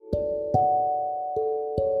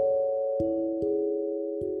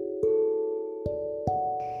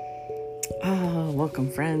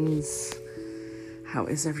Welcome, friends. How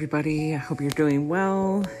is everybody? I hope you're doing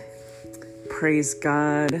well. Praise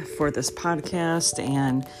God for this podcast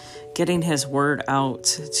and getting his word out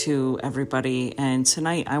to everybody. And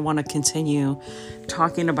tonight I want to continue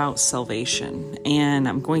talking about salvation. And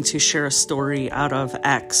I'm going to share a story out of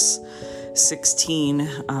Acts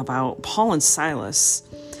 16 about Paul and Silas.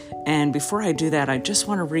 And before I do that, I just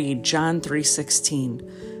want to read John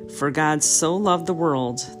 3:16. For God so loved the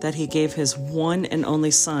world that he gave his one and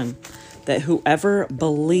only Son, that whoever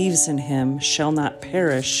believes in him shall not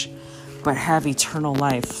perish, but have eternal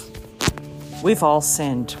life. We've all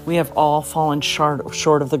sinned. We have all fallen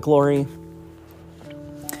short of the glory.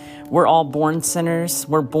 We're all born sinners.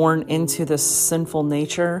 We're born into this sinful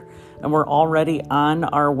nature, and we're already on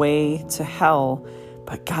our way to hell.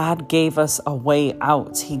 But God gave us a way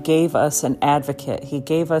out. He gave us an advocate. He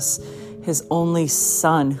gave us his only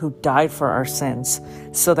Son who died for our sins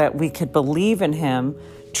so that we could believe in him,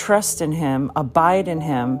 trust in him, abide in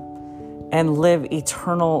him, and live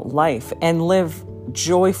eternal life and live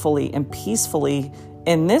joyfully and peacefully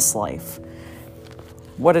in this life.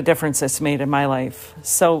 What a difference it's made in my life.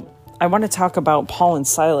 So I want to talk about Paul and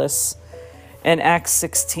Silas in Acts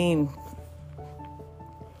 16.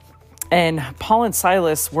 And Paul and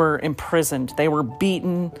Silas were imprisoned. They were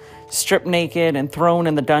beaten, stripped naked, and thrown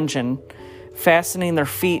in the dungeon, fastening their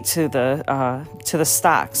feet to the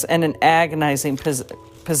stocks in an agonizing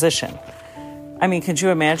position. I mean, could you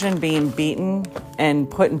imagine being beaten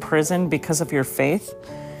and put in prison because of your faith?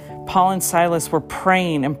 Paul and Silas were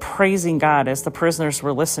praying and praising God as the prisoners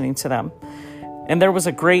were listening to them. And there was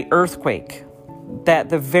a great earthquake that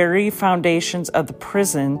the very foundations of the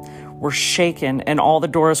prison were shaken, and all the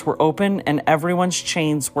doors were open, and everyone's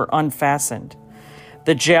chains were unfastened.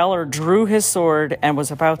 The jailer drew his sword and was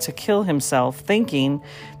about to kill himself, thinking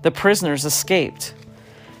the prisoners escaped.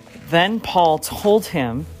 Then Paul told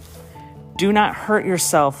him, "Do not hurt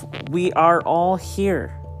yourself. We are all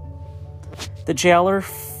here." The jailer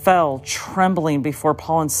fell trembling before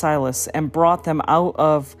Paul and Silas and brought them out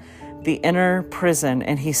of the inner prison,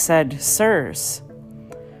 and he said, "Sirs,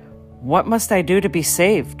 what must I do to be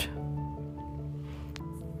saved?"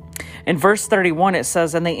 In verse 31, it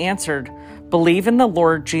says, "And they answered, believe in the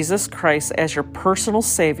Lord Jesus Christ as your personal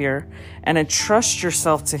Savior and entrust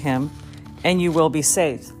yourself to him, and you will be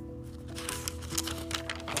saved.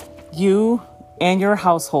 You and your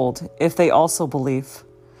household, if they also believe."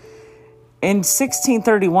 In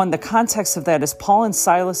 1631, the context of that is Paul and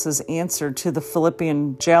Silas's answer to the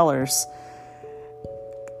Philippian jailers.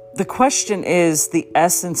 The question is the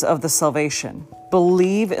essence of the salvation.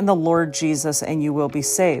 Believe in the Lord Jesus and you will be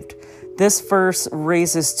saved. This verse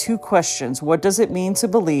raises two questions. What does it mean to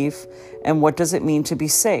believe, and what does it mean to be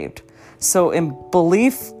saved? So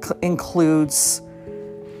belief includes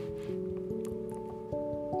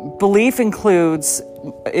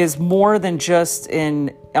is more than just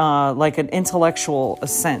in like an intellectual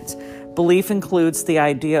assent. Belief includes the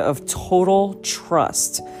idea of total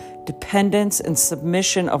trust, dependence, and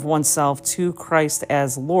submission of oneself to Christ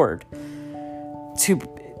as Lord.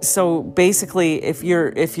 So basically, if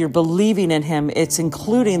you're believing in him, it's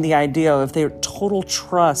including the idea of their total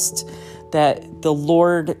trust that the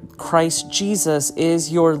Lord Christ Jesus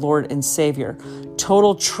is your Lord and Savior.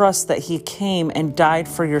 Total trust that he came and died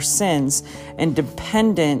for your sins, and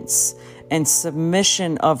dependence and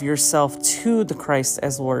submission of yourself to the Christ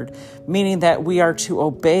as Lord, meaning that we are to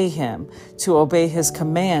obey him, to obey his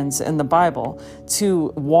commands in the Bible,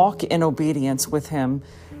 to walk in obedience with him,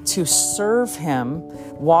 to serve him,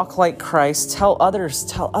 walk like Christ, tell others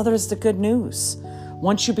the good news.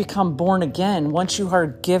 Once you become born again, once you are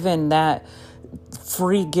given that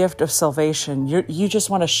free gift of salvation, you just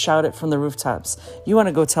want to shout it from the rooftops. You want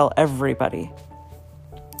to go tell everybody.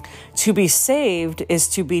 To be saved is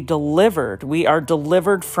to be delivered. We are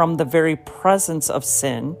delivered from the very presence of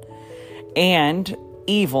sin and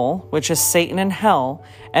evil, which is Satan and hell,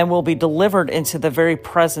 and will be delivered into the very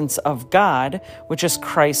presence of God, which is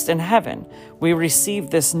Christ in heaven. We receive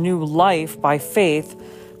this new life by faith,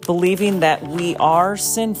 believing that we are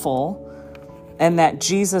sinful and that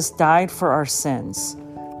Jesus died for our sins,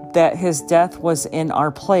 that his death was in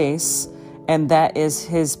our place, and that is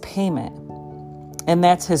his payment. And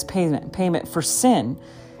that's his payment. Payment for sin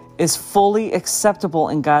is fully acceptable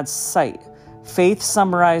in God's sight. Faith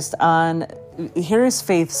summarized on, here is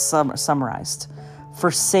faith summarized.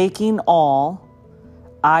 Forsaking all,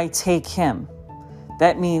 I take him.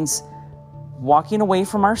 That means walking away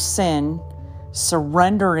from our sin,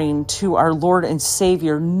 surrendering to our Lord and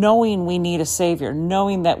Savior, knowing we need a Savior,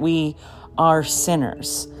 knowing that we are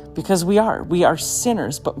sinners, because we are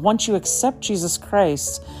sinners. But once you accept Jesus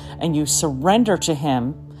Christ and you surrender to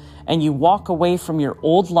him and you walk away from your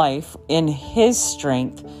old life in his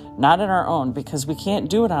strength, not in our own, because we can't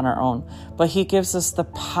do it on our own, but he gives us the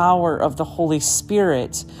power of the Holy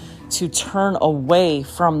Spirit to turn away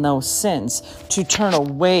from those sins, to turn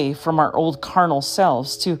away from our old carnal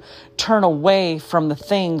selves, to turn away from the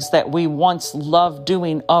things that we once loved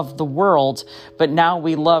doing of the world, but now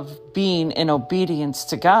we love being in obedience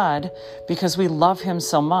to God because we love him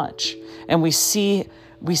so much. And we see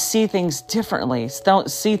things differently, don't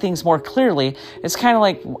see things more clearly. It's kind of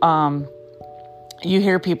like, you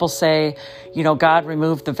hear people say, God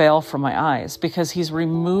removed the veil from my eyes, because he's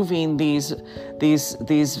removing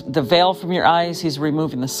the veil from your eyes. He's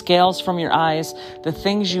removing the scales from your eyes, the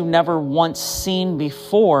things you never once seen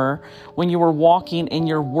before when you were walking in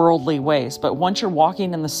your worldly ways. But once you're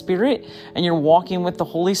walking in the Spirit and you're walking with the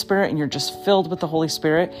Holy Spirit and you're just filled with the Holy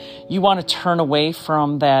Spirit, you want to turn away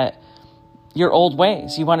from your old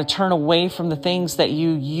ways. You want to turn away from the things that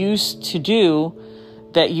you used to do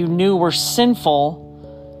that you knew were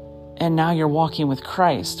sinful, and now you're walking with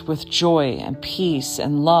Christ with joy and peace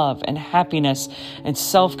and love and happiness and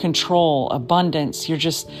self-control, abundance. You're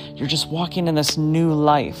just walking in this new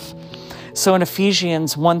life. So in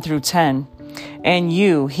Ephesians 1-10, and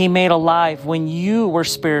you, he made alive when you were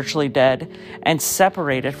spiritually dead and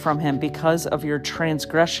separated from him because of your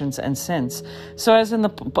transgressions and sins. So as in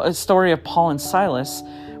the story of Paul and Silas,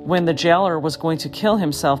 when the jailer was going to kill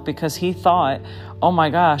himself because he thought, oh my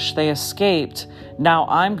gosh, they escaped. Now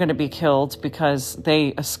I'm going to be killed because they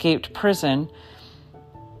escaped prison.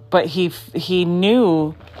 But he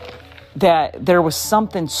knew that there was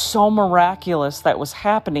something so miraculous that was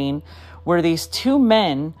happening where these two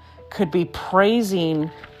men could be praising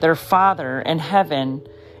their Father in heaven,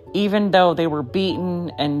 even though they were beaten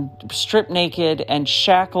and stripped naked and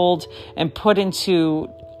shackled and put into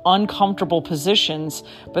uncomfortable positions,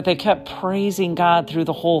 but they kept praising God through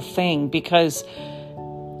the whole thing, because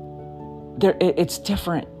it's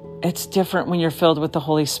different. It's different when you're filled with the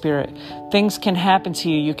Holy Spirit. Things can happen to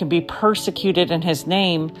you. You can be persecuted in his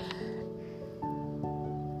name,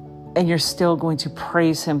 and you're still going to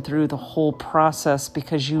praise him through the whole process,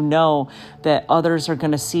 because you know that others are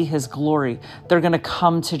going to see his glory. They're going to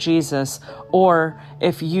come to Jesus. Or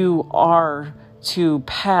if you are to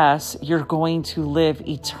pass, you're going to live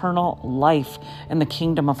eternal life in the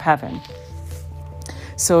kingdom of heaven.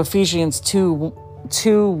 So Ephesians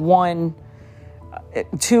 1-10,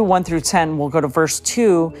 we'll go to verse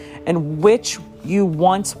 2, in which you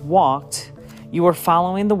once walked. You were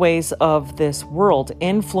following the ways of this world,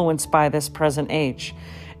 influenced by this present age,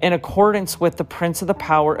 in accordance with the prince of the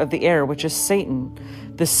power of the air, which is Satan,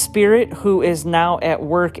 the spirit who is now at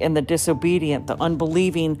work in the disobedient, the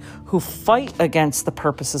unbelieving, who fight against the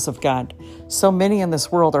purposes of God. So many in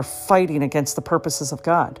this world are fighting against the purposes of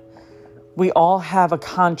God. We all have a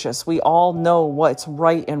conscience. We all know what's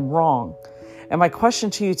right and wrong. And my question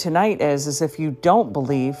to you tonight is if you don't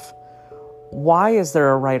believe, why is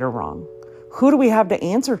there a right or wrong? Who do we have to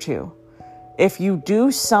answer to? If you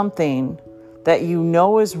do something that you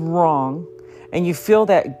know is wrong, and you feel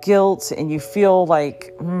that guilt, and you feel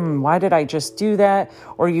like, why did I just do that?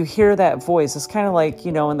 Or you hear that voice. It's kind of like,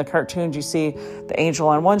 in the cartoons, you see the angel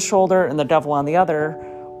on one shoulder and the devil on the other.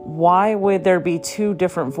 Why would there be two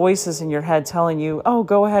different voices in your head telling you, oh,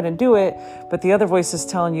 go ahead and do it, but the other voice is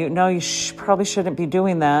telling you, no, you probably shouldn't be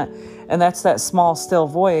doing that? And that's that small, still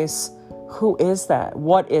voice. Who is that?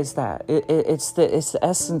 What is that? It's the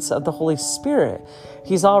essence of the Holy Spirit.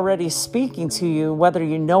 He's already speaking to you, whether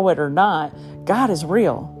you know it or not. God is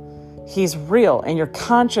real. He's real. And your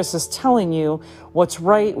conscience is telling you what's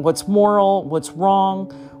right, what's moral, what's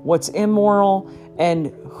wrong, what's immoral.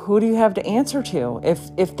 And who do you have to answer to?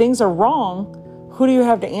 If things are wrong, who do you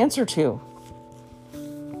have to answer to?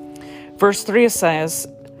 Verse 3 says,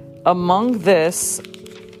 among this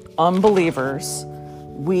unbelievers,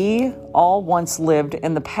 we all once lived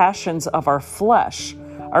in the passions of our flesh,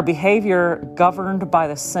 our behavior governed by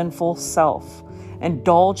the sinful self,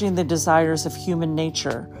 indulging the desires of human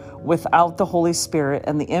nature without the Holy Spirit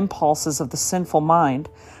and the impulses of the sinful mind.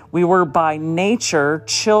 We were by nature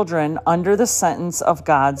children under the sentence of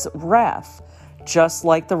God's wrath, just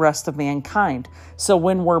like the rest of mankind. So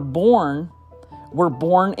when we're born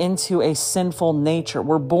into a sinful nature.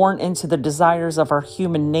 We're born into the desires of our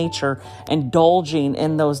human nature, indulging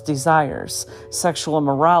in those desires. Sexual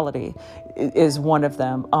immorality is one of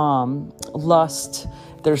them. Lust.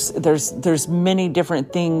 There's many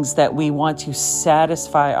different things that we want to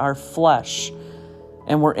satisfy our flesh.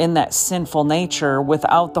 And we're in that sinful nature.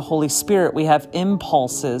 Without the Holy Spirit, we have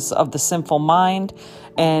impulses of the sinful mind.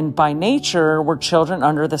 And by nature, we're children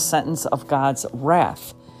under the sentence of God's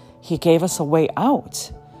wrath. He gave us a way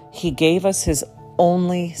out. He gave us his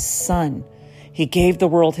only son. He gave the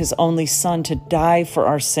world his only son to die for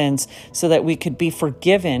our sins so that we could be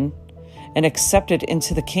forgiven and accepted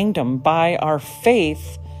into the kingdom by our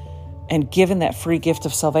faith and given that free gift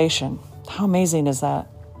of salvation. How amazing is that?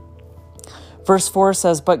 Verse 4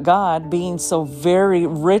 says, "But God, being so very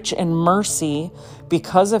rich in mercy,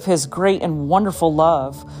 because of his great and wonderful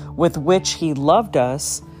love with which he loved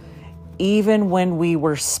us, even when we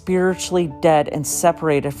were spiritually dead and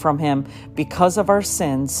separated from him because of our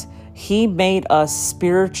sins, he made us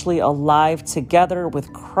spiritually alive together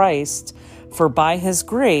with Christ. For by his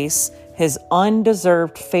grace, his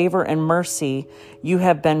undeserved favor and mercy, you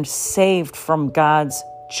have been saved from God's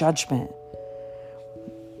judgment."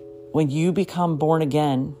 When you become born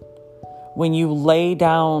again, when you lay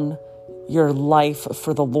down your life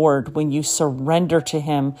for the Lord, when you surrender to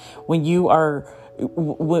him, when you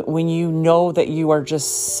know that you are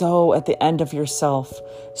just so at the end of yourself,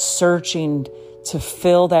 searching to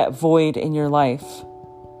fill that void in your life,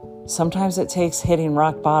 sometimes it takes hitting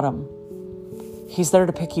rock bottom. He's there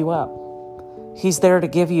to pick you up. He's there to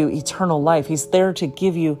give you eternal life. He's there to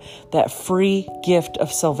give you that free gift of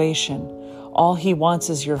salvation. All he wants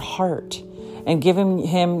is your heart. And giving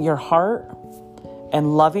him your heart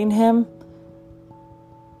and loving him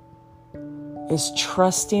is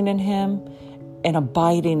trusting in him and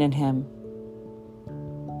abiding in him,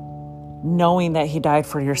 knowing that he died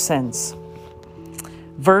for your sins.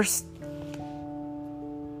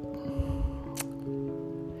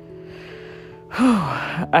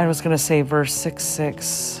 I was going to say verse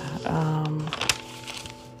 6.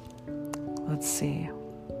 Let's see.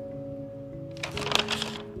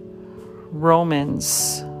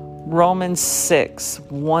 Romans 6,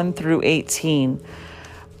 1 through 18.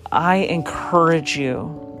 I encourage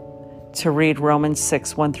you to read Romans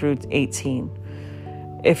 6, 1 through 18.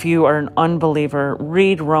 If you are an unbeliever,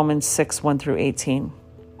 read Romans 6, 1 through 18.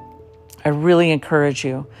 I really encourage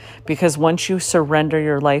you, because once you surrender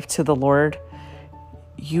your life to the Lord,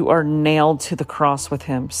 you are nailed to the cross with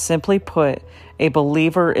him. Simply put, a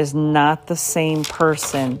believer is not the same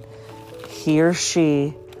person he or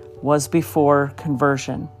she was before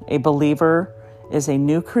conversion. A believer is a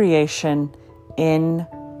new creation in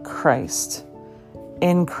Christ.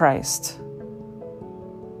 In Christ.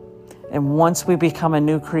 And once we become a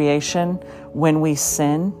new creation, when we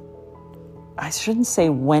sin, I shouldn't say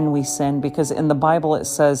when we sin, because in the Bible it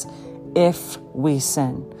says if we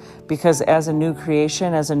sin. Because as a new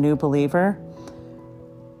creation, as a new believer,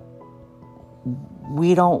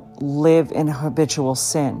 we don't live in habitual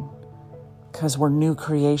sin, because we're new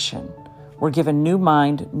creation. We're given new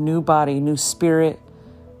mind, new body, new spirit,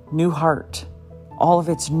 new heart. All of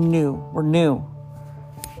it's new. We're new.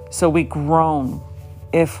 So we groan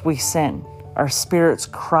if we sin. Our spirits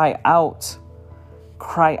cry out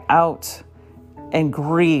and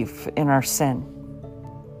grieve in our sin.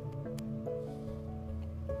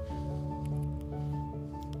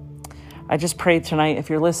 I just pray tonight, if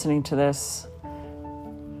you're listening to this,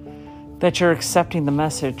 that you're accepting the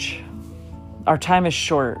message. Our time is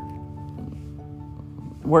short.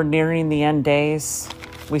 We're nearing the end days.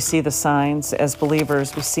 We see the signs as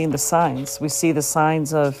believers. We see the signs. We see the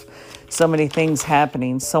signs of so many things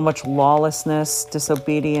happening, so much lawlessness,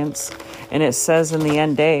 disobedience. And it says in the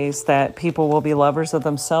end days that people will be lovers of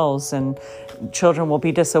themselves, and children will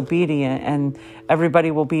be disobedient, and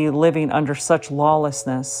everybody will be living under such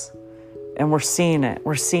lawlessness. And we're seeing it.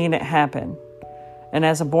 We're seeing it happen. And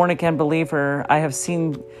as a born-again believer, I have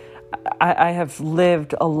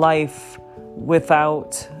lived a life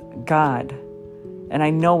without God. And I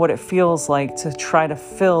know what it feels like to try to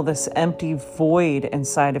fill this empty void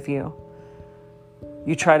inside of you.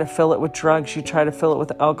 You try to fill it with drugs. You try to fill it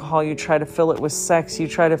with alcohol. You try to fill it with sex. You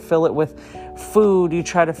try to fill it with food. You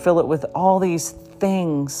try to fill it with all these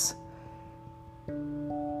things.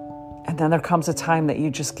 And then there comes a time that you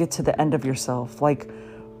just get to the end of yourself. Like,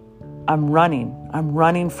 I'm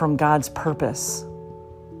running from God's purpose.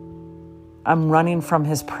 I'm running from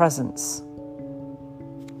his presence.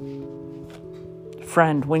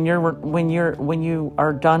 Friend, when you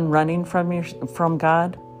are done running from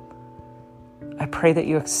God, I pray that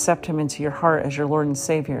you accept him into your heart as your Lord and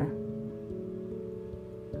Savior.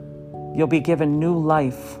 You'll be given new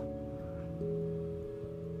life.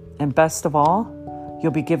 And best of all,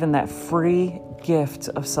 you'll be given that free gift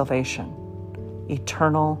of salvation,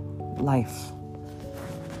 eternal life.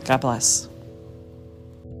 God bless.